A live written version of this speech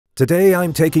Today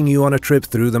I'm taking you on a trip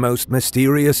through the most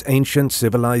mysterious ancient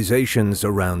civilizations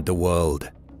around the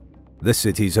world. The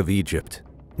cities of Egypt.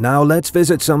 Now let's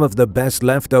visit some of the best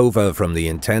left over from the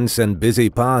intense and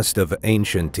busy past of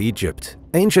ancient Egypt.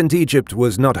 Ancient Egypt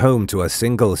was not home to a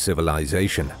single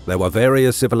civilization. There were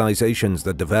various civilizations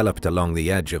that developed along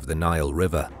the edge of the Nile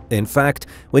River. In fact,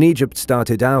 when Egypt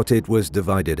started out, it was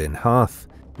divided in half.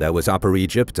 There was Upper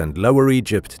Egypt and Lower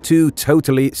Egypt, two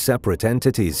totally separate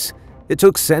entities. It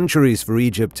took centuries for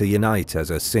Egypt to unite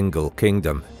as a single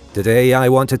kingdom. Today I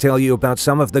want to tell you about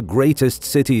some of the greatest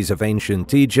cities of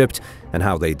ancient Egypt and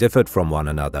how they differed from one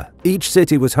another. Each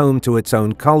city was home to its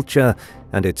own culture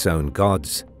and its own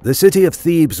gods. The city of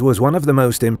Thebes was one of the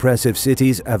most impressive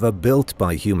cities ever built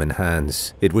by human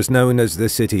hands. It was known as the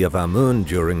city of Amun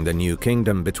during the New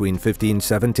Kingdom between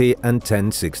 1570 and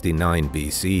 1069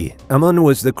 BC. Amun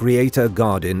was the creator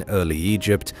god in early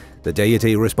Egypt, the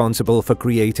deity responsible for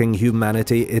creating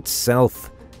humanity itself.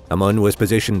 Amun was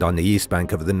positioned on the east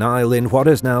bank of the Nile in what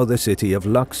is now the city of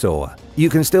Luxor. You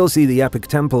can still see the epic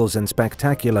temples and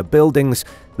spectacular buildings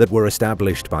that were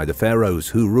established by the pharaohs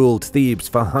who ruled Thebes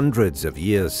for hundreds of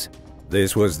years.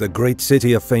 This was the great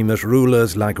city of famous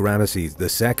rulers like Ramesses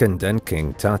II and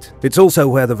King Tut. It's also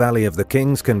where the Valley of the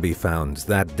Kings can be found,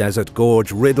 that desert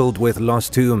gorge riddled with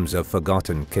lost tombs of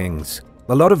forgotten kings.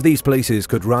 A lot of these places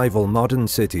could rival modern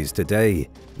cities today.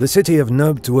 The city of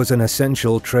Nubt was an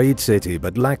essential trade city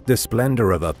but lacked the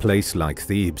splendor of a place like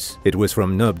Thebes. It was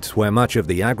from Nubt where much of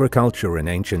the agriculture in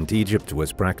ancient Egypt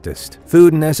was practiced.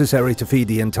 Food necessary to feed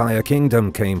the entire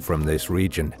kingdom came from this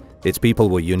region. Its people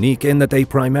were unique in that they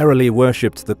primarily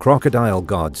worshipped the crocodile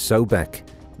god Sobek.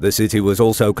 The city was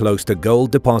also close to gold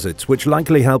deposits, which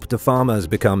likely helped the farmers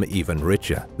become even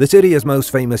richer. The city is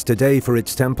most famous today for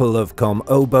its temple of Kom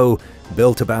Obo,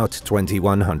 built about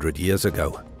 2100 years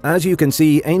ago. As you can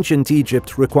see, ancient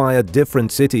Egypt required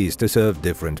different cities to serve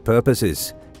different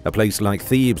purposes. A place like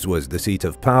Thebes was the seat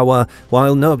of power,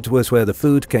 while Nubt was where the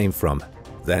food came from.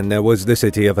 Then there was the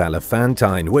city of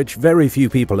Elephantine, which very few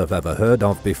people have ever heard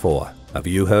of before. Have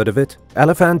you heard of it?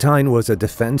 Elephantine was a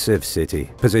defensive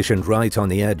city. Positioned right on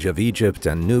the edge of Egypt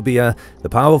and Nubia, the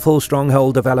powerful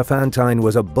stronghold of Elephantine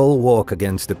was a bulwark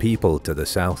against the people to the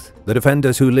south. The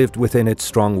defenders who lived within its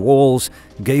strong walls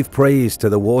gave praise to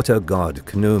the water god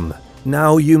Khnum.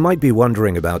 Now, you might be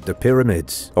wondering about the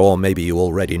pyramids, or maybe you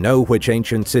already know which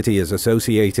ancient city is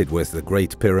associated with the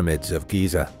Great Pyramids of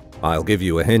Giza. I'll give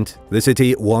you a hint. The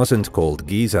city wasn't called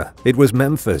Giza. It was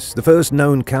Memphis, the first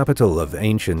known capital of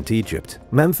ancient Egypt.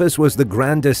 Memphis was the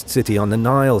grandest city on the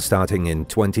Nile starting in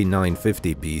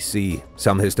 2950 BC.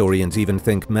 Some historians even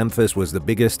think Memphis was the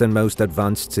biggest and most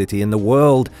advanced city in the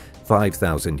world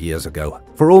 5,000 years ago.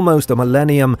 For almost a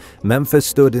millennium, Memphis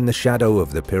stood in the shadow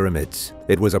of the pyramids.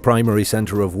 It was a primary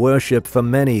center of worship for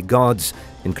many gods,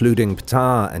 including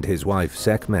Ptah and his wife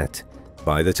Sekhmet.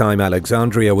 By the time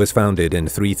Alexandria was founded in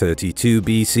 332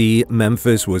 BC,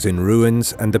 Memphis was in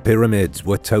ruins and the pyramids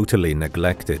were totally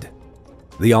neglected.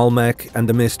 The Olmec and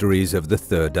the mysteries of the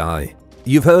Third Eye.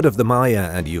 You've heard of the Maya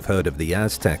and you've heard of the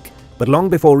Aztec, but long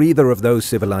before either of those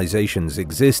civilizations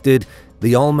existed,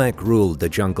 the Olmec ruled the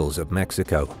jungles of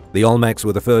Mexico. The Olmecs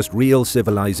were the first real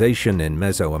civilization in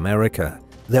Mesoamerica.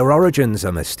 Their origins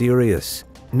are mysterious.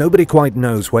 Nobody quite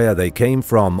knows where they came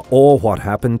from or what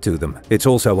happened to them. It's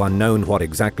also unknown what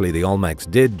exactly the Olmecs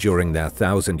did during their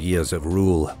 1,000 years of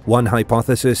rule. One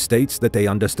hypothesis states that they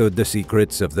understood the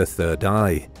secrets of the Third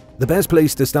Eye. The best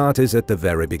place to start is at the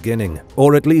very beginning,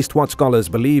 or at least what scholars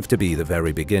believe to be the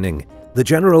very beginning. The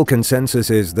general consensus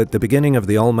is that the beginning of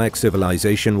the Olmec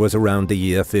civilization was around the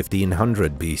year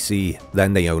 1500 BC.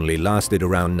 Then they only lasted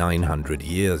around 900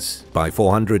 years. By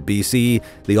 400 BC,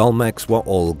 the Olmecs were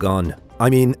all gone. I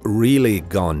mean, really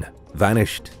gone.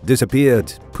 Vanished,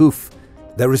 disappeared, poof.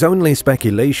 There is only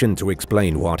speculation to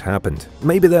explain what happened.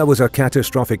 Maybe there was a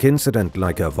catastrophic incident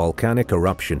like a volcanic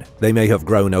eruption. They may have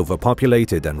grown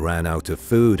overpopulated and ran out of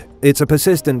food. It's a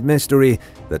persistent mystery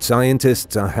that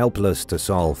scientists are helpless to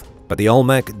solve. But the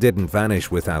Olmec didn't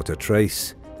vanish without a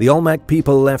trace. The Olmec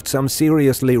people left some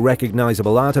seriously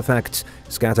recognizable artifacts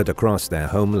scattered across their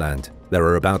homeland. There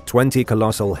are about 20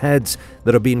 colossal heads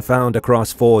that have been found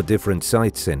across 4 different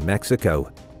sites in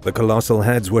Mexico. The colossal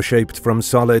heads were shaped from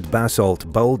solid basalt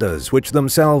boulders, which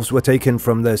themselves were taken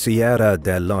from the Sierra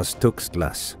de los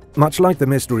Tuxtlas. Much like the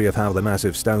mystery of how the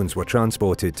massive stones were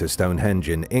transported to Stonehenge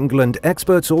in England,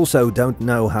 experts also don't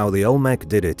know how the Olmec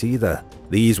did it either.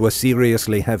 These were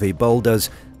seriously heavy boulders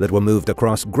that were moved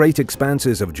across great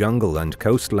expanses of jungle and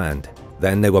coastland.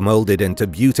 Then they were molded into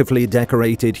beautifully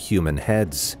decorated human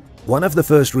heads. One of the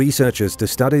first researchers to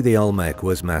study the Olmec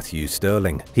was Matthew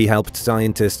Stirling. He helped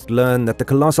scientists learn that the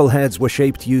colossal heads were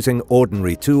shaped using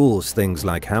ordinary tools, things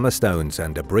like hammerstones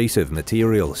and abrasive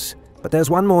materials. But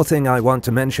there's one more thing I want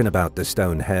to mention about the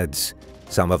stone heads.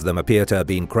 Some of them appear to have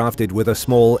been crafted with a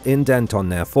small indent on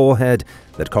their forehead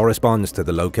that corresponds to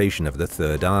the location of the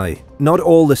third eye. Not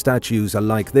all the statues are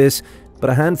like this,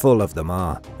 but a handful of them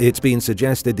are. It's been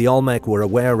suggested the Olmec were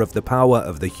aware of the power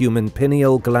of the human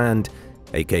pineal gland,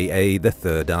 aka the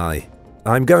third eye.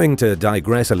 I'm going to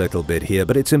digress a little bit here,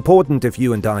 but it's important if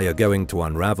you and I are going to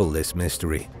unravel this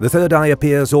mystery. The third eye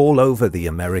appears all over the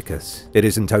Americas. It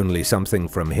isn't only something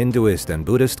from Hinduist and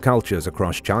Buddhist cultures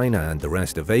across China and the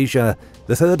rest of Asia.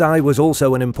 The third eye was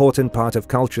also an important part of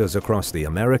cultures across the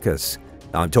Americas.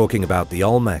 I'm talking about the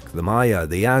Olmec, the Maya,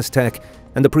 the Aztec,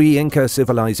 and the pre-Inca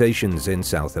civilizations in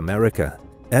South America.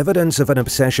 Evidence of an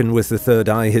obsession with the third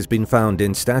eye has been found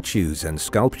in statues and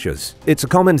sculptures. It's a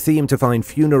common theme to find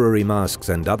funerary masks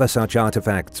and other such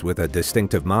artifacts with a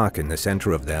distinctive mark in the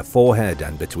center of their forehead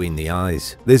and between the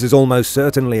eyes. This is almost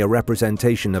certainly a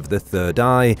representation of the third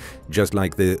eye, just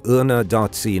like the urna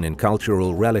dot seen in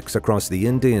cultural relics across the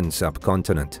Indian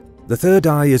subcontinent. The third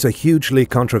eye is a hugely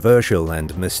controversial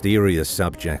and mysterious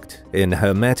subject. In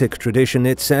Hermetic tradition,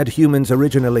 it's said humans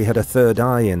originally had a third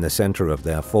eye in the center of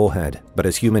their forehead, but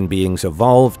as human beings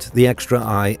evolved, the extra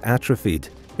eye atrophied.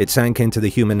 It sank into the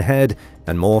human head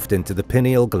and morphed into the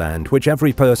pineal gland, which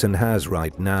every person has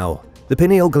right now. The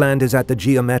pineal gland is at the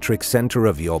geometric center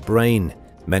of your brain.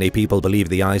 Many people believe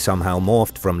the eye somehow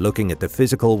morphed from looking at the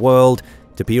physical world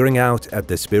to peering out at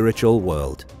the spiritual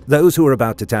world. Those who are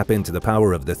about to tap into the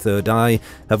power of the third eye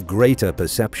have greater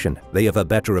perception. They have a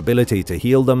better ability to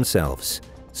heal themselves.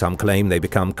 Some claim they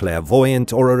become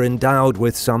clairvoyant or are endowed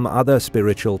with some other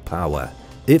spiritual power.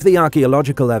 If the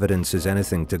archaeological evidence is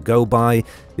anything to go by,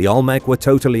 the Olmec were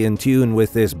totally in tune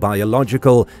with this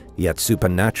biological yet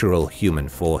supernatural human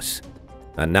force.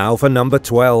 And now for number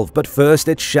 12, but first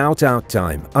it's shout-out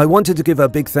time. I wanted to give a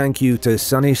big thank you to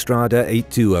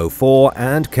Sunnystrada8204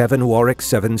 and Kevin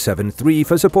Warwick773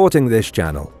 for supporting this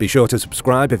channel. Be sure to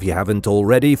subscribe if you haven't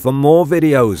already for more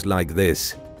videos like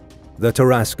this. The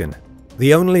Tarascan.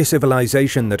 The only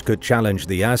civilization that could challenge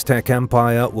the Aztec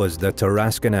Empire was the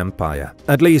Tarascan Empire,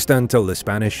 at least until the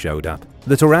Spanish showed up.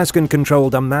 The Tarascan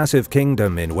controlled a massive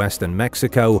kingdom in western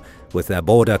Mexico, with their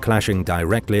border clashing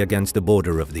directly against the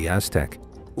border of the Aztec.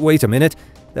 Wait a minute,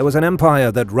 there was an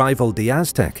empire that rivaled the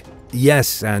Aztec?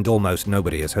 Yes, and almost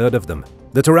nobody has heard of them.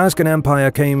 The Tarascan Empire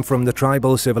came from the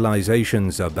tribal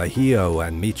civilizations of Bajío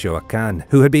and Michoacán,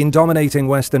 who had been dominating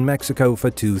western Mexico for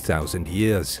 2,000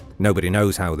 years. Nobody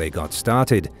knows how they got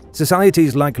started.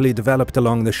 Societies likely developed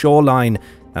along the shoreline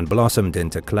and blossomed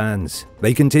into clans.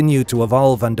 They continued to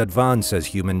evolve and advance as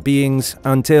human beings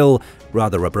until,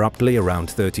 rather abruptly around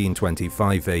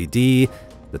 1325 AD,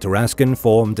 the Tarascan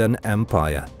formed an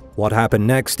empire. What happened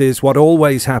next is what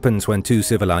always happens when two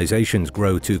civilizations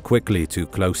grow too quickly too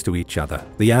close to each other.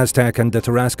 The Aztec and the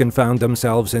Tarascan found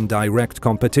themselves in direct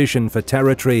competition for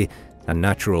territory and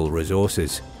natural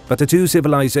resources. But the two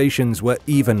civilizations were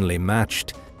evenly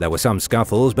matched. There were some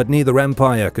scuffles, but neither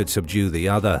empire could subdue the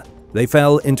other. They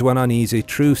fell into an uneasy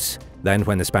truce. Then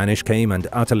when the Spanish came and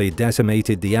utterly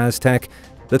decimated the Aztec,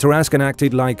 the Tarascan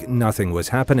acted like nothing was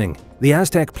happening. The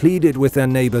Aztec pleaded with their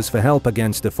neighbors for help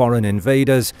against the foreign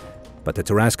invaders, but the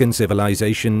Tarascan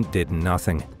civilization did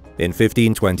nothing. In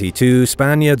 1522,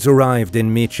 Spaniards arrived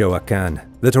in Michoacán.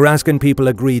 The Tarascan people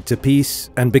agreed to peace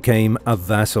and became a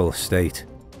vassal state.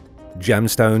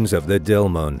 Gemstones of the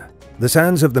Dilmun. The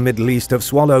sands of the Middle East have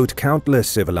swallowed countless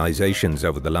civilizations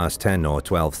over the last 10 or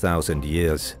 12,000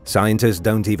 years. Scientists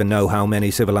don't even know how many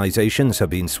civilizations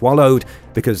have been swallowed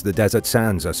because the desert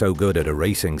sands are so good at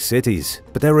erasing cities.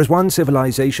 But there is one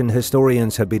civilization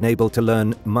historians have been able to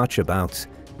learn much about.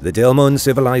 The Dilmun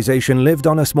civilization lived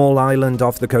on a small island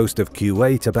off the coast of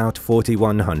Kuwait about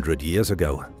 4,100 years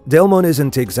ago. Dilmun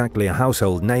isn't exactly a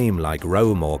household name like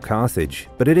Rome or Carthage,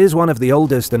 but it is one of the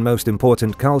oldest and most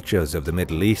important cultures of the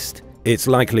Middle East. It's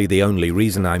likely the only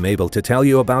reason I'm able to tell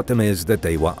you about them is that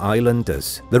they were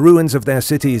islanders. The ruins of their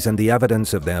cities and the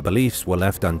evidence of their beliefs were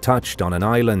left untouched on an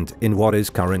island in what is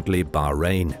currently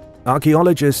Bahrain.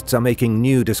 Archaeologists are making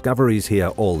new discoveries here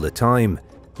all the time.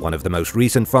 One of the most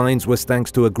recent finds was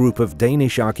thanks to a group of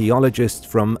Danish archaeologists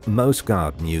from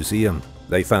Moesgaard Museum.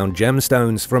 They found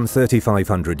gemstones from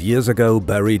 3,500 years ago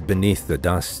buried beneath the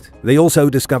dust. They also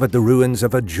discovered the ruins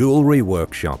of a jewelry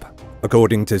workshop.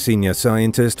 According to senior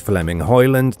scientist Flemming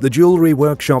Hoyland, the jewelry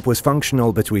workshop was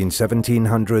functional between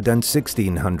 1700 and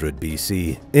 1600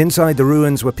 BC. Inside the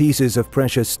ruins were pieces of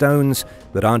precious stones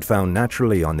that aren't found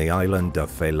naturally on the island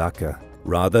of Failaka.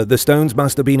 Rather, the stones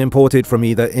must have been imported from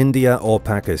either India or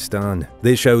Pakistan.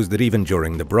 This shows that even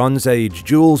during the Bronze Age,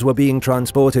 jewels were being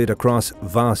transported across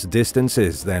vast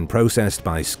distances, then processed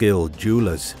by skilled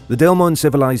jewelers. The Dilmun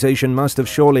civilization must have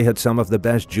surely had some of the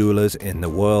best jewelers in the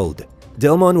world.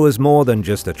 Dilmun was more than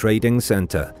just a trading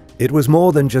center. It was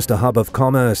more than just a hub of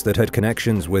commerce that had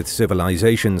connections with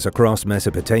civilizations across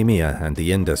Mesopotamia and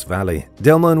the Indus Valley.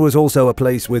 Dilmun was also a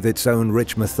place with its own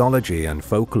rich mythology and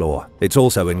folklore. It's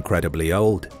also incredibly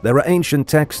old. There are ancient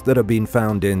texts that have been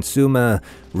found in Sumer,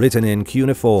 written in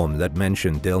cuneiform, that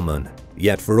mention Dilmun.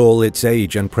 Yet for all its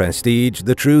age and prestige,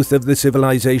 the truth of the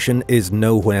civilization is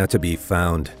nowhere to be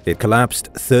found. It collapsed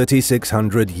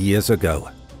 3,600 years ago.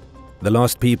 The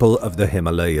lost people of the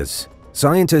Himalayas.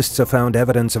 Scientists have found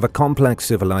evidence of a complex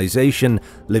civilization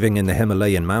living in the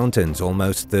Himalayan mountains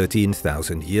almost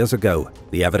 13,000 years ago.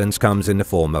 The evidence comes in the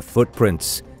form of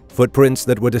footprints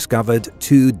that were discovered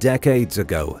 2 decades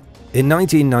ago. In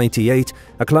 1998,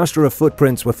 a cluster of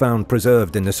footprints were found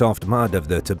preserved in the soft mud of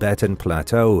the Tibetan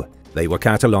Plateau. They were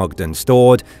catalogued and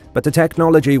stored, but the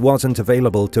technology wasn't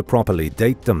available to properly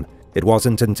date them. It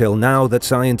wasn't until now that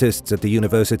scientists at the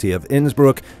University of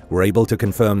Innsbruck were able to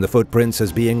confirm the footprints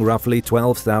as being roughly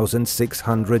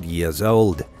 12,600 years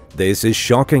old. This is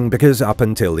shocking because up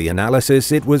until the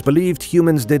analysis, it was believed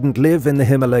humans didn't live in the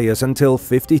Himalayas until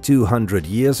 5,200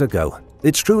 years ago.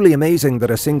 It's truly amazing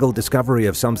that a single discovery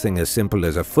of something as simple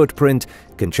as a footprint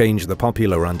can change the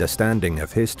popular understanding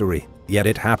of history. Yet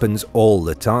it happens all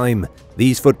the time.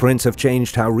 These footprints have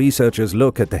changed how researchers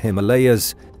look at the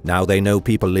Himalayas. Now they know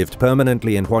people lived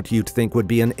permanently in what you'd think would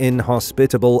be an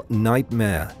inhospitable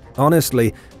nightmare.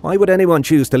 Honestly, why would anyone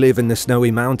choose to live in the snowy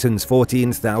mountains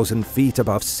 14,000 feet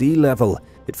above sea level?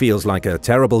 It feels like a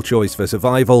terrible choice for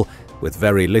survival, with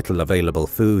very little available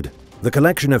food. The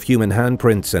collection of human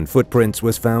handprints and footprints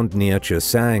was found near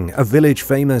Chosang, a village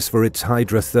famous for its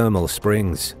hydrothermal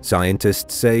springs.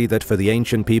 Scientists say that for the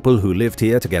ancient people who lived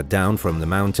here to get down from the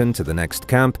mountain to the next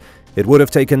camp, it would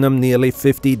have taken them nearly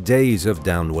 50 days of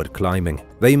downward climbing.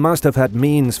 They must have had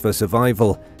means for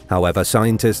survival. However,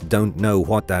 scientists don't know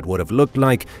what that would have looked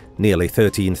like nearly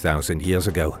 13,000 years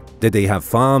ago. Did they have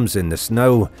farms in the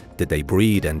snow? Did they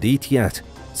breed and eat yet?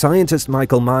 Scientist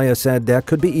Michael Meyer said there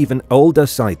could be even older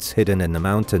sites hidden in the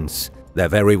mountains. There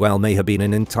very well may have been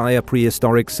an entire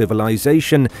prehistoric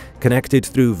civilization connected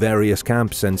through various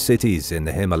camps and cities in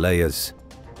the Himalayas.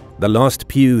 The Lost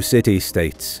Pew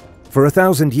City-States. For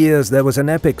 1,000 years, there was an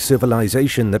epic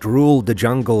civilization that ruled the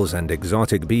jungles and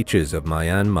exotic beaches of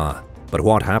Myanmar. But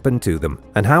what happened to them,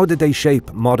 and how did they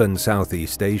shape modern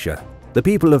Southeast Asia? The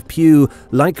people of Pew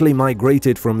likely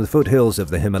migrated from the foothills of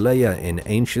the Himalaya in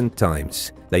ancient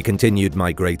times. They continued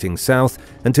migrating south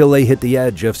until they hit the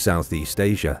edge of Southeast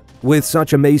Asia. With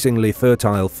such amazingly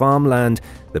fertile farmland,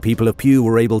 the people of Pew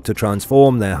were able to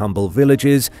transform their humble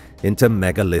villages into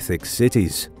megalithic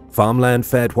cities. Farmland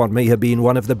fed what may have been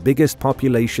one of the biggest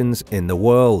populations in the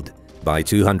world. By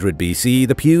 200 BC,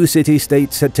 the Pew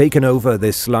city-states had taken over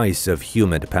this slice of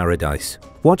humid paradise.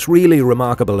 What's really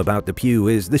remarkable about the Pew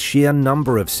is the sheer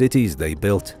number of cities they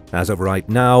built. As of right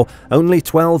now, only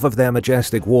 12 of their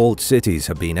majestic walled cities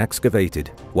have been excavated.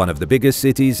 One of the biggest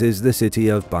cities is the city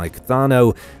of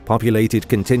Baikthano, populated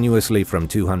continuously from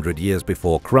 200 years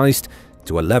before Christ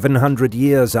to 1100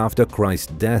 years after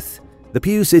Christ's death. The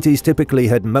Pew cities typically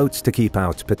had moats to keep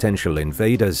out potential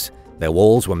invaders. Their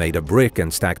walls were made of brick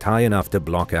and stacked high enough to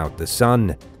block out the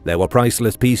sun. There were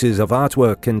priceless pieces of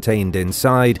artwork contained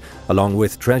inside, along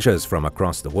with treasures from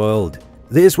across the world.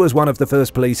 This was one of the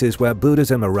first places where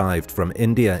Buddhism arrived from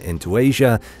India into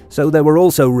Asia, so there were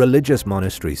also religious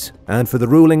monasteries, and for the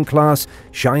ruling class,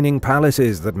 shining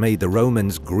palaces that made the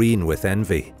Romans green with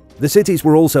envy. The cities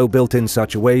were also built in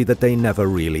such a way that they never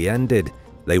really ended.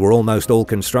 They were almost all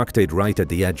constructed right at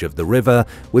the edge of the river,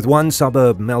 with one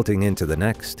suburb melting into the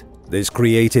next. This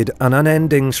created an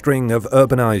unending string of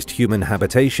urbanized human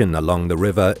habitation along the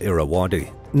river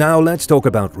Irrawaddy. Now let's talk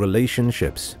about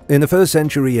relationships. In the 1st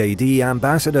century AD,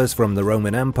 ambassadors from the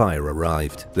Roman Empire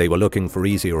arrived. They were looking for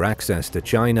easier access to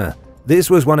China. This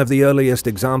was one of the earliest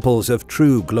examples of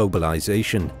true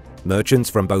globalization. Merchants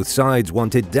from both sides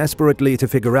wanted desperately to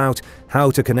figure out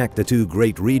how to connect the two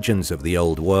great regions of the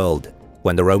Old World.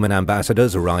 When the Roman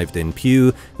ambassadors arrived in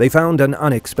Pew, they found an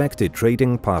unexpected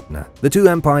trading partner. The two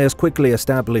empires quickly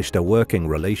established a working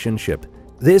relationship.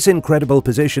 This incredible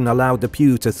position allowed the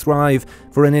Pew to thrive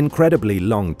for an incredibly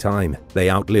long time.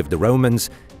 They outlived the Romans,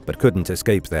 but couldn't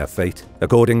escape their fate.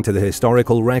 According to the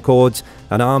historical records,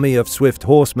 an army of swift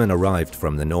horsemen arrived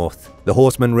from the north. The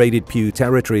horsemen raided Pew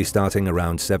territory starting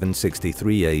around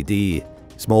 763 AD.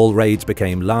 Small raids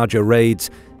became larger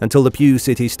raids until the few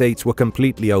city-states were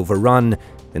completely overrun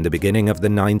in the beginning of the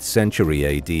 9th century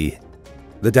AD.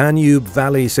 The Danube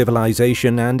Valley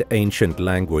Civilization and Ancient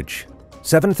Language.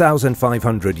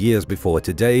 7,500 years before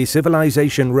today,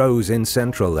 civilization rose in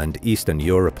Central and Eastern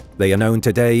Europe. They are known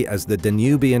today as the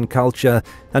Danubian culture,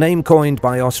 a name coined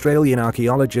by Australian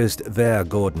archaeologist Vere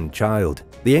Gordon-Childe.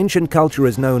 The ancient culture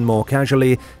is known more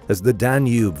casually as the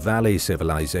Danube Valley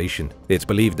Civilization. It's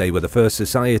believed they were the first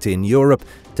society in Europe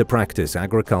to practice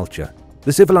agriculture.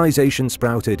 The civilization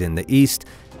sprouted in the east,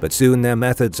 but soon their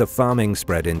methods of farming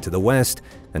spread into the west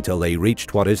until they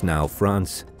reached what is now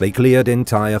France. They cleared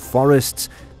entire forests,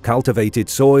 cultivated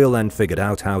soil, and figured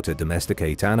out how to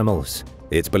domesticate animals.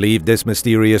 It's believed this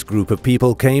mysterious group of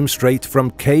people came straight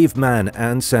from caveman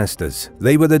ancestors.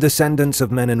 They were the descendants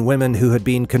of men and women who had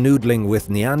been canoodling with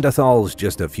Neanderthals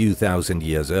just a few thousand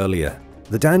years earlier.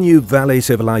 The Danube Valley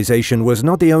Civilization was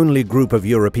not the only group of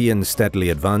Europeans steadily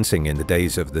advancing in the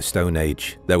days of the Stone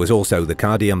Age. There was also the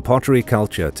Cardium pottery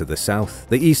culture to the south,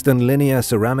 the Eastern Linear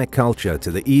ceramic culture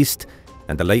to the east,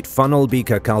 and the late funnel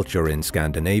beaker culture in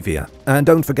Scandinavia. And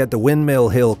don't forget the Windmill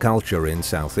Hill culture in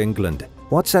South England.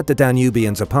 What set the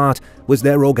Danubians apart was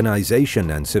their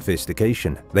organization and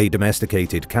sophistication. They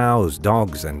domesticated cows,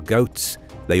 dogs, and goats.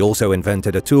 They also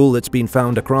invented a tool that's been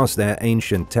found across their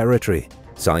ancient territory.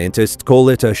 Scientists call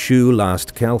it a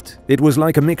shoe-last celt. It was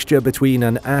like a mixture between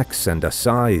an axe and a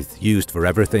scythe, used for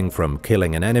everything from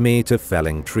killing an enemy to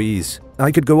felling trees.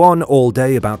 I could go on all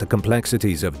day about the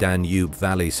complexities of Danube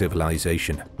Valley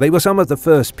civilization. They were some of the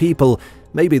first people,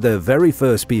 maybe the very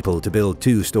first people, to build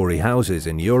two-story houses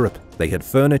in Europe. They had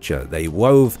furniture, they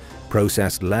wove,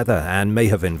 processed leather, and may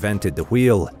have invented the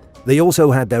wheel. They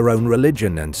also had their own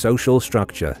religion and social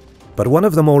structure. But one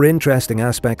of the more interesting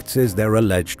aspects is their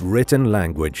alleged written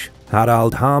language.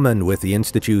 Harald Hamann with the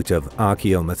Institute of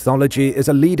Archaeomythology is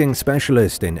a leading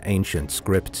specialist in ancient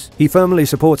scripts. He firmly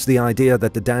supports the idea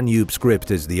that the Danube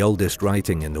script is the oldest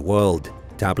writing in the world.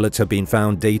 Tablets have been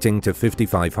found dating to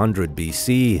 5500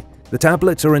 BC. The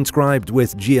tablets are inscribed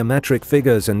with geometric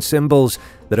figures and symbols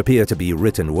that appear to be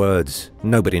written words.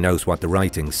 Nobody knows what the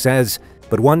writing says,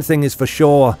 but one thing is for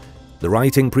sure: the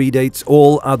writing predates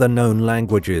all other known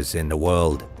languages in the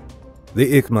world.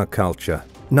 The Ichma culture.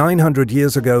 900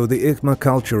 years ago, the Ichma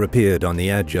culture appeared on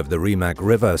the edge of the Rimac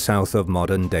River south of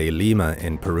modern-day Lima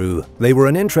in Peru. They were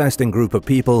an interesting group of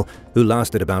people who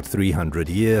lasted about 300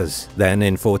 years. Then,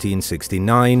 in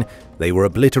 1469, they were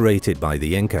obliterated by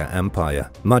the Inca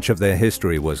Empire. Much of their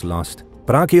history was lost.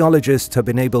 But archaeologists have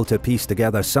been able to piece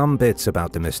together some bits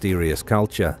about the mysterious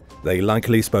culture. They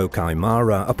likely spoke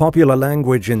Aymara, a popular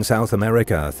language in South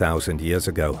America 1,000 years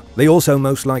ago. They also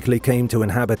most likely came to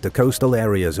inhabit the coastal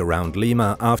areas around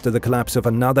Lima after the collapse of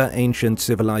another ancient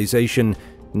civilization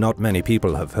not many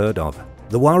people have heard of.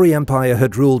 The Wari Empire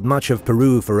had ruled much of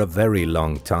Peru for a very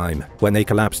long time. When they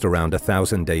collapsed around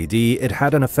 1000 AD, it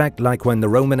had an effect like when the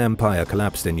Roman Empire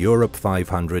collapsed in Europe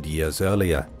 500 years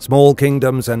earlier. Small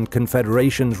kingdoms and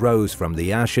confederations rose from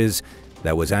the ashes.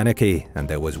 There was anarchy and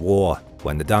there was war.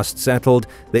 When the dust settled,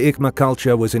 the Ichma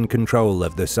culture was in control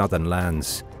of the southern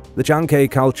lands. The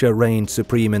Chankay culture reigned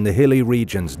supreme in the hilly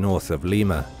regions north of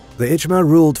Lima. The Ichma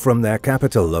ruled from their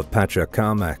capital of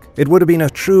Pachacamac. It would have been a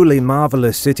truly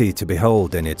marvelous city to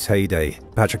behold in its heyday.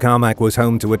 Pachacamac was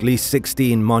home to at least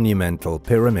 16 monumental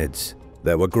pyramids.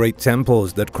 There were great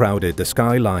temples that crowded the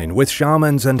skyline, with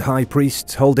shamans and high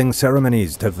priests holding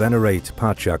ceremonies to venerate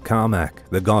Pachacamac,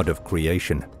 the god of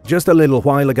creation. Just a little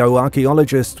while ago,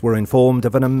 archaeologists were informed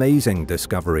of an amazing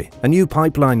discovery. A new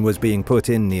pipeline was being put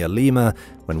in near Lima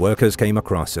when workers came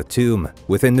across a tomb.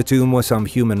 Within the tomb were some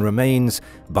human remains,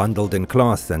 bundled in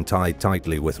cloth and tied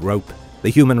tightly with rope. The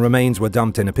human remains were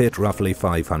dumped in a pit roughly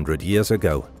 500 years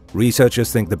ago.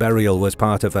 Researchers think the burial was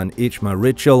part of an Ichma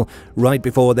ritual right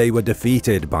before they were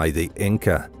defeated by the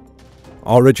Inca.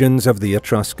 Origins of the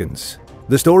Etruscans.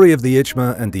 The story of the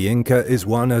Ichma and the Inca is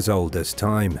one as old as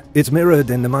time. It's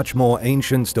mirrored in the much more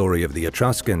ancient story of the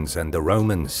Etruscans and the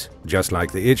Romans. Just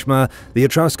like the Ichma, the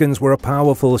Etruscans were a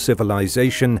powerful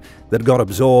civilization that got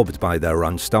absorbed by their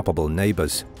unstoppable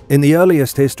neighbors. In the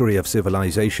earliest history of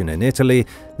civilization in Italy,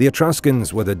 the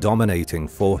Etruscans were the dominating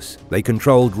force. They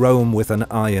controlled Rome with an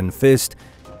iron fist,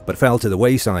 but fell to the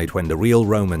wayside when the real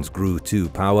Romans grew too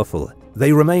powerful.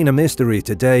 They remain a mystery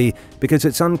today because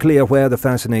it's unclear where the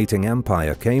fascinating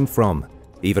empire came from.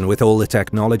 Even with all the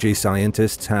technology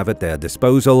scientists have at their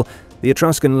disposal, the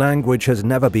Etruscan language has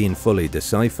never been fully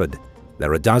deciphered.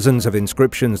 There are dozens of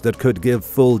inscriptions that could give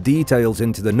full details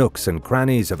into the nooks and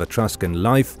crannies of Etruscan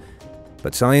life,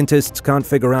 but scientists can't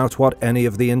figure out what any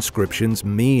of the inscriptions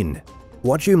mean.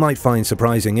 What you might find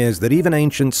surprising is that even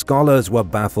ancient scholars were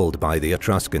baffled by the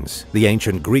Etruscans. The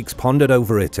ancient Greeks pondered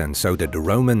over it, and so did the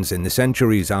Romans in the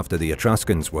centuries after the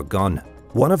Etruscans were gone.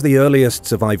 One of the earliest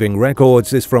surviving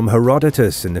records is from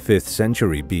Herodotus in the 5th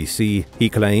century BC. He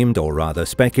claimed, or rather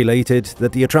speculated,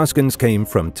 that the Etruscans came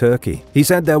from Turkey. He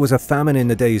said there was a famine in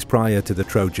the days prior to the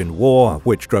Trojan War,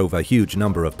 which drove a huge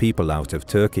number of people out of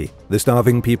Turkey. The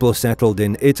starving people settled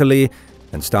in Italy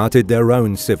and started their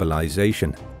own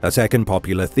civilization. A second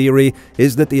popular theory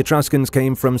is that the Etruscans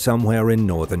came from somewhere in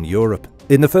northern Europe.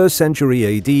 In the 1st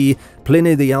century AD,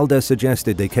 Pliny the Elder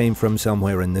suggested they came from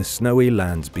somewhere in the snowy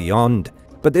lands beyond.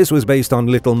 But this was based on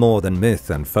little more than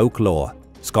myth and folklore.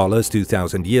 Scholars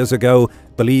 2,000 years ago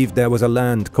believed there was a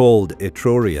land called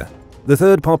Etruria. The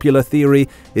third popular theory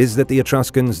is that the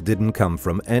Etruscans didn't come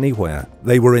from anywhere.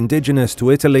 They were indigenous to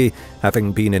Italy,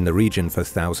 having been in the region for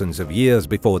thousands of years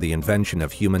before the invention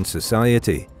of human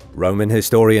society. Roman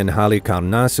historian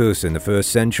Halicarnassus in the 1st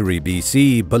century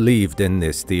BC believed in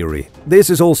this theory.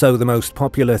 This is also the most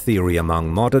popular theory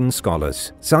among modern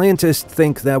scholars. Scientists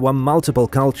think there were multiple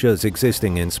cultures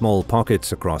existing in small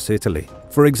pockets across Italy.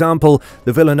 For example,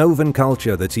 the Villanovan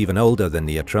culture that's even older than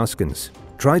the Etruscans.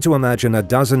 Try to imagine a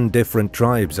dozen different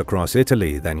tribes across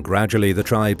Italy, then gradually the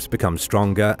tribes become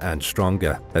stronger and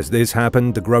stronger. As this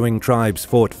happened, the growing tribes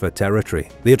fought for territory.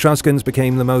 The Etruscans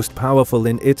became the most powerful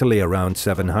in Italy around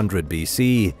 700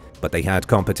 BC, but they had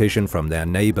competition from their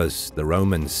neighbors, the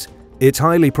Romans. It's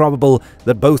highly probable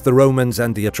that both the Romans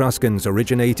and the Etruscans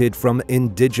originated from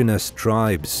indigenous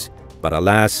tribes. But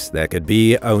alas, there could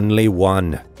be only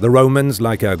one. The Romans,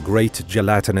 like a great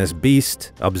gelatinous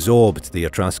beast, absorbed the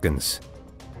Etruscans.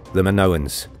 The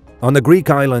Minoans. On the Greek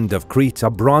island of Crete, a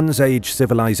Bronze Age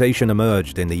civilization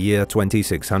emerged in the year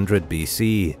 2600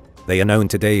 BC. They are known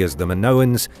today as the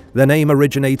Minoans, their name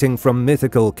originating from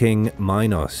mythical king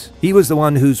Minos. He was the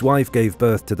one whose wife gave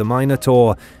birth to the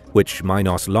Minotaur, which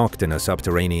Minos locked in a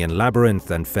subterranean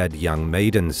labyrinth and fed young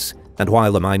maidens. And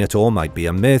while the Minotaur might be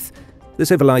a myth, the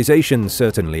civilization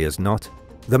certainly is not.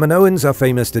 The Minoans are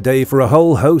famous today for a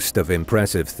whole host of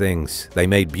impressive things. They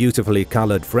made beautifully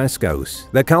colored frescoes.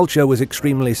 Their culture was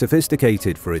extremely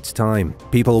sophisticated for its time.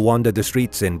 People wandered the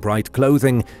streets in bright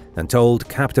clothing and told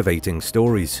captivating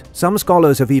stories. Some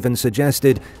scholars have even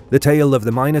suggested the tale of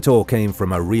the Minotaur came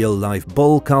from a real-life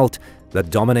bull cult that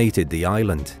dominated the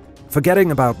island.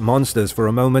 Forgetting about monsters for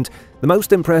a moment, the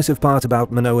most impressive part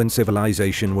about Minoan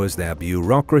civilization was their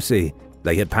bureaucracy.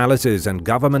 They had palaces and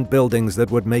government buildings that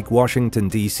would make Washington,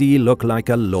 D.C. look like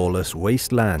a lawless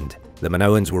wasteland. The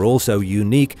Minoans were also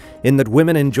unique in that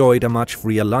women enjoyed a much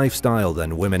freer lifestyle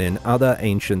than women in other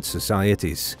ancient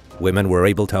societies. Women were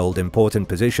able to hold important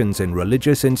positions in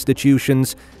religious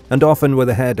institutions and often were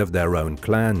the head of their own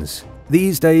clans.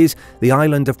 These days, the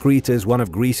island of Crete is one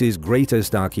of Greece's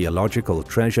greatest archaeological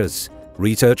treasures.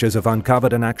 Researchers have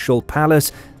uncovered an actual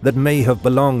palace that may have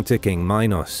belonged to King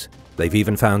Minos. They've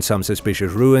even found some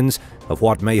suspicious ruins of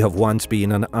what may have once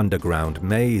been an underground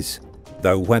maze.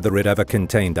 Though whether it ever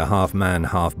contained a half-man,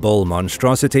 half-bull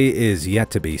monstrosity is yet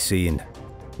to be seen.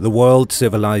 The world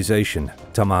civilization,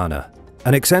 Tamana.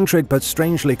 An eccentric but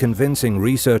strangely convincing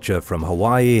researcher from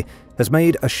Hawaii has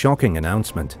made a shocking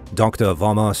announcement. Dr.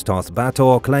 Vomos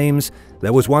Toth-Bator claims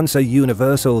there was once a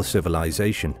universal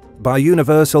civilization. By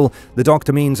universal, the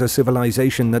doctor means a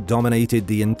civilization that dominated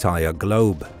the entire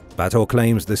globe. Bator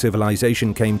claims the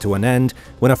civilization came to an end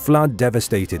when a flood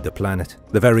devastated the planet,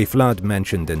 the very flood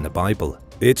mentioned in the Bible.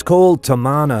 It's called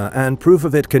Tamana, and proof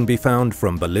of it can be found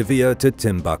from Bolivia to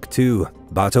Timbuktu.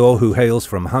 Bator, who hails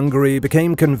from Hungary,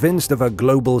 became convinced of a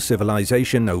global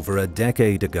civilization over a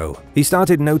decade ago. He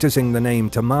started noticing the name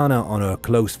Tamana on a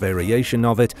close variation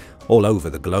of it all over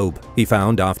the globe. He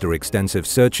found, after extensive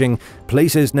searching,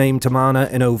 places named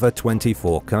Tamana in over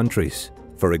 24 countries.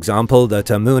 For example, the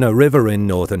Tamuna River in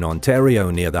northern Ontario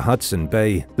near the Hudson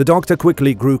Bay. The doctor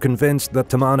quickly grew convinced that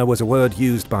Tamana was a word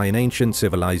used by an ancient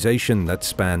civilization that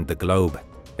spanned the globe.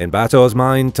 In Bator's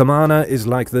mind, Tamana is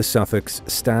like the suffix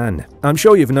stan. I'm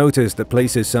sure you've noticed that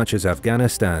places such as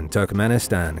Afghanistan,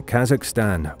 Turkmenistan,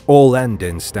 Kazakhstan all end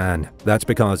in stan. That's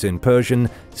because in Persian,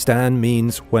 stan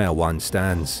means where one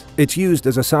stands. It's used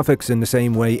as a suffix in the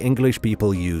same way English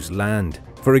people use land.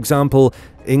 For example,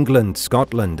 England,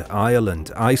 Scotland,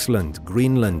 Ireland, Iceland,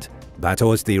 Greenland.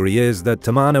 Bator's theory is that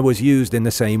Tamana was used in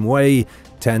the same way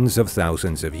tens of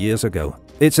thousands of years ago.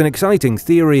 It's an exciting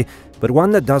theory, but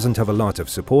one that doesn't have a lot of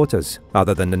supporters.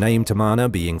 Other than the name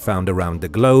Tamana being found around the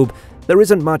globe, there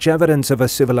isn't much evidence of a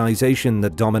civilization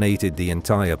that dominated the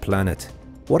entire planet.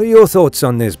 What are your thoughts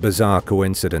on this bizarre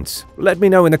coincidence? Let me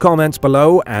know in the comments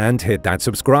below and hit that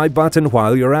subscribe button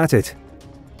while you're at it.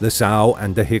 The Sao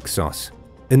and the Hyksos.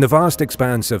 In the vast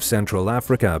expanse of Central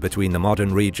Africa between the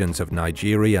modern regions of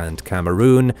Nigeria and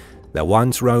Cameroon, there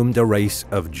once roamed a race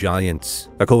of giants.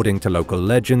 According to local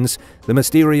legends, the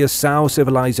mysterious Sao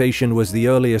civilization was the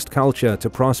earliest culture to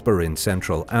prosper in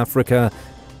Central Africa,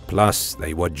 plus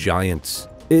they were giants.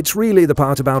 It's really the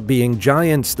part about being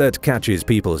giants that catches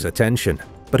people's attention.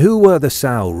 But who were the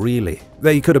Sao really?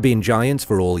 They could have been giants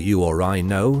for all you or I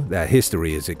know. Their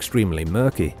history is extremely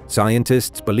murky.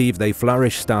 Scientists believe they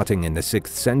flourished starting in the 6th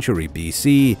century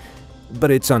BC,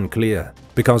 but it's unclear.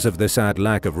 Because of the sad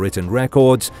lack of written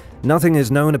records, nothing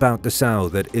is known about the Sao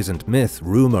that isn't myth,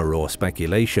 rumor, or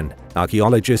speculation.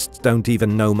 Archaeologists don't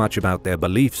even know much about their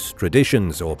beliefs,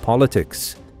 traditions, or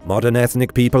politics. Modern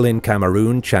ethnic people in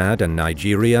Cameroon, Chad, and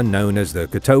Nigeria, known as the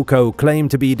Kotoko, claim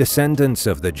to be descendants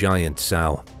of the giant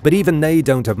Sao. But even they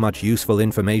don't have much useful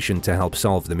information to help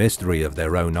solve the mystery of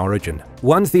their own origin.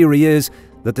 One theory is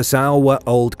that the Sao were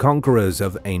old conquerors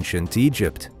of ancient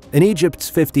Egypt. In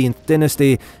Egypt's 15th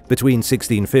dynasty, between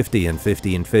 1650 and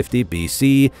 1550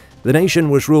 BC, the nation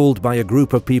was ruled by a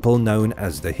group of people known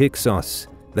as the Hyksos.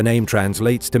 The name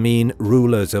translates to mean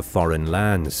rulers of foreign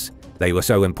lands. They were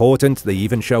so important they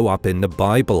even show up in the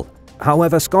Bible.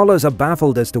 However, scholars are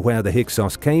baffled as to where the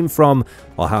Hyksos came from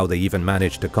or how they even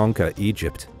managed to conquer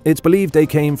Egypt. It's believed they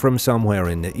came from somewhere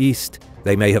in the east.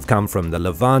 They may have come from the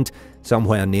Levant,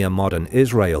 somewhere near modern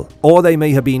Israel, or they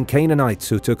may have been Canaanites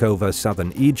who took over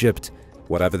southern Egypt.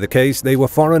 Whatever the case, they were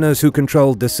foreigners who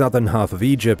controlled the southern half of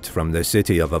Egypt from the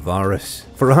city of Avaris.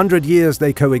 For 100 years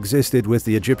they coexisted with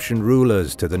the Egyptian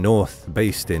rulers to the north,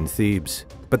 based in Thebes.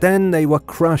 But then they were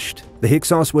crushed. The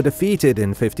Hyksos were defeated in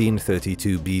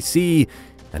 1532 BC,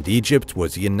 and Egypt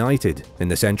was united. In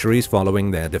the centuries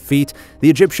following their defeat, the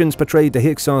Egyptians portrayed the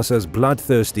Hyksos as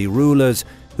bloodthirsty rulers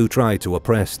who tried to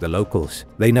oppress the locals.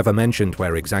 They never mentioned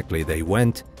where exactly they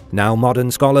went. Now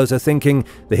modern scholars are thinking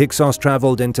the Hyksos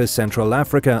traveled into Central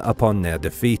Africa upon their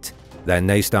defeat. Then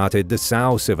they started the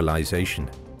Sao civilization.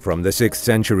 From the 6th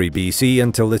century BC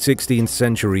until the 16th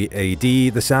century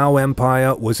AD, the Sao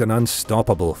Empire was an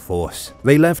unstoppable force.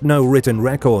 They left no written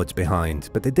records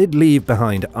behind, but they did leave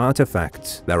behind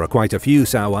artifacts. There are quite a few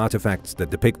Sao artifacts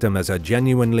that depict them as a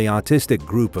genuinely artistic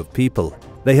group of people.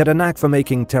 They had a knack for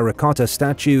making terracotta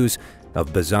statues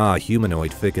of bizarre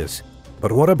humanoid figures.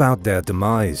 But what about their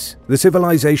demise? The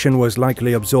civilization was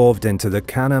likely absorbed into the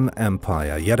Kanem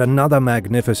Empire, yet another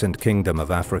magnificent kingdom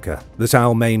of Africa. The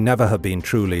Sao may never have been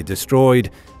truly destroyed,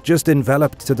 just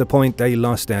enveloped to the point they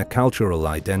lost their cultural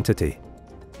identity.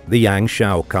 The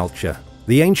Yangshao culture.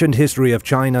 The ancient history of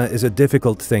China is a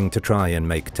difficult thing to try and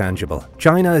make tangible.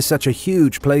 China is such a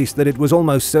huge place that it was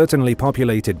almost certainly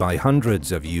populated by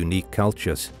hundreds of unique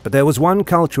cultures. But there was one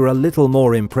culture a little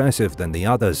more impressive than the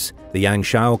others. The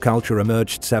Yangshao culture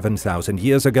emerged 7,000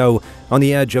 years ago on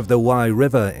the edge of the Wai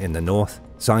River in the north.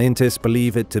 Scientists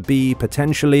believe it to be,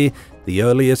 potentially, the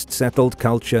earliest settled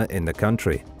culture in the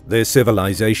country. This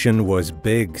civilization was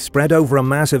big, spread over a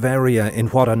massive area in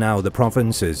what are now the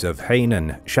provinces of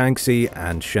Hainan, Shaanxi,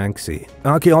 and Shaanxi.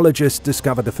 Archaeologists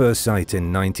discovered the first site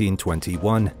in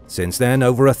 1921. Since then,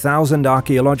 over 1,000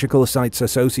 archaeological sites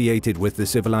associated with the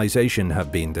civilization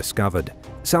have been discovered.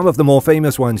 Some of the more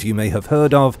famous ones you may have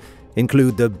heard of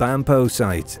include the Bampo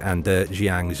site and the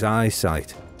Jiangzhai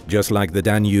site. Just like the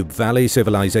Danube Valley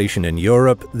civilization in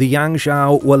Europe, the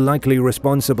Yangshao were likely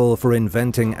responsible for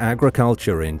inventing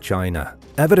agriculture in China.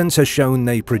 Evidence has shown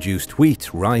they produced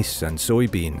wheat, rice, and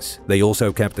soybeans. They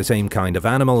also kept the same kind of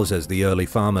animals as the early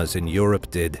farmers in Europe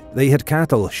did. They had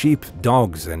cattle, sheep,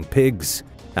 dogs, and pigs.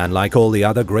 And like all the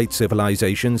other great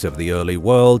civilizations of the early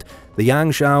world, the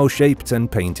Yangshao shaped and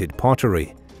painted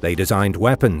pottery. They designed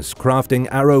weapons, crafting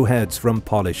arrowheads from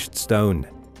polished stone.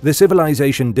 The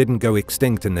civilization didn't go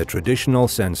extinct in the traditional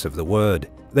sense of the word.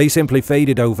 They simply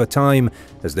faded over time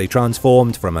as they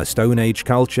transformed from a Stone Age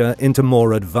culture into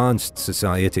more advanced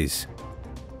societies.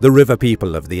 The river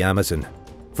people of the Amazon.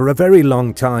 For a very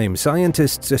long time,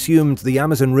 scientists assumed the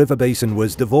Amazon River basin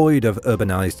was devoid of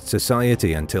urbanized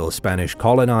society until Spanish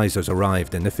colonizers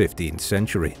arrived in the 15th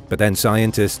century. But then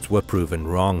scientists were proven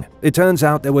wrong. It turns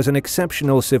out there was an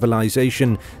exceptional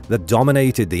civilization that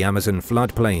dominated the Amazon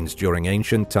floodplains during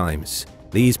ancient times.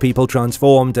 These people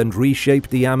transformed and reshaped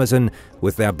the Amazon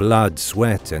with their blood,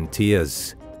 sweat, and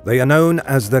tears. They are known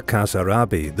as the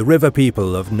Kasarabi, the river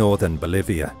people of northern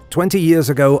Bolivia. 20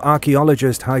 years ago,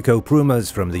 archaeologist Heiko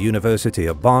Prumas from the University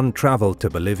of Bonn traveled to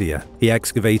Bolivia. He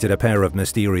excavated a pair of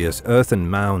mysterious earthen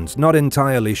mounds, not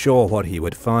entirely sure what he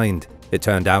would find. It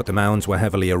turned out the mounds were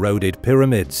heavily eroded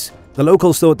pyramids. The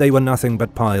locals thought they were nothing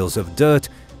but piles of dirt,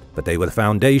 but they were the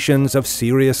foundations of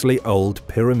seriously old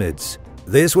pyramids.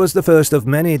 This was the first of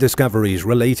many discoveries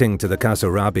relating to the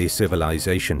Kasarabi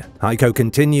civilization. Heiko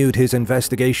continued his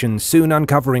investigation, soon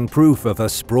uncovering proof of a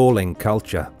sprawling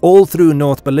culture. All through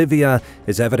North Bolivia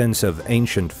is evidence of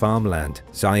ancient farmland.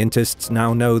 Scientists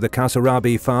now know the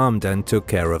Kasarabi farmed and took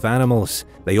care of animals.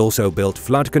 They also built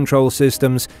flood control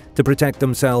systems to protect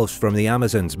themselves from the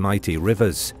Amazon's mighty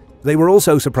rivers. They were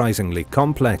also surprisingly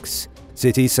complex.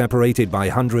 Cities separated by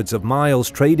hundreds of miles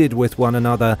traded with one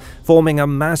another, forming a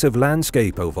massive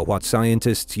landscape over what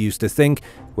scientists used to think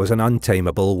was an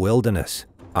untamable wilderness.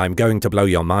 I'm going to blow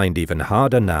your mind even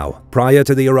harder now. Prior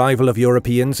to the arrival of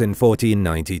Europeans in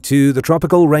 1492, the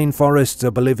tropical rainforests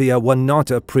of Bolivia were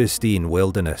not a pristine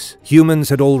wilderness. Humans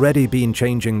had already been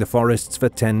changing the forests for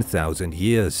 10,000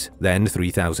 years. Then,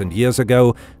 3,000 years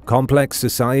ago, complex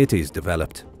societies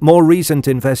developed. More recent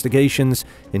investigations,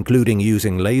 including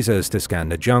using lasers to scan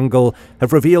the jungle,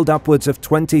 have revealed upwards of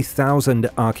 20,000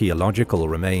 archaeological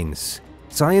remains.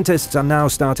 Scientists are now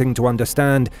starting to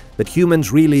understand that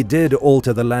humans really did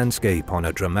alter the landscape on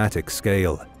a dramatic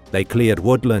scale. They cleared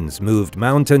woodlands, moved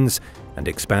mountains, and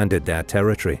expanded their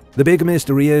territory. The big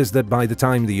mystery is that by the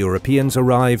time the Europeans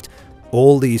arrived,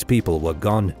 all these people were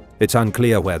gone. It's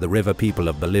unclear where the river people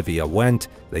of Bolivia went.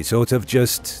 They sort of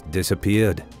just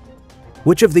disappeared.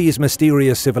 Which of these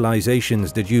mysterious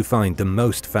civilizations did you find the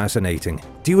most fascinating?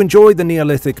 Do you enjoy the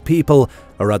Neolithic people,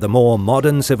 or are the more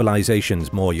modern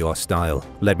civilizations more your style?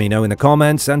 Let me know in the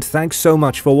comments, and thanks so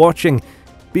much for watching.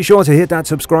 Be sure to hit that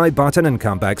subscribe button and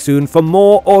come back soon for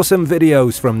more awesome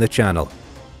videos from the channel.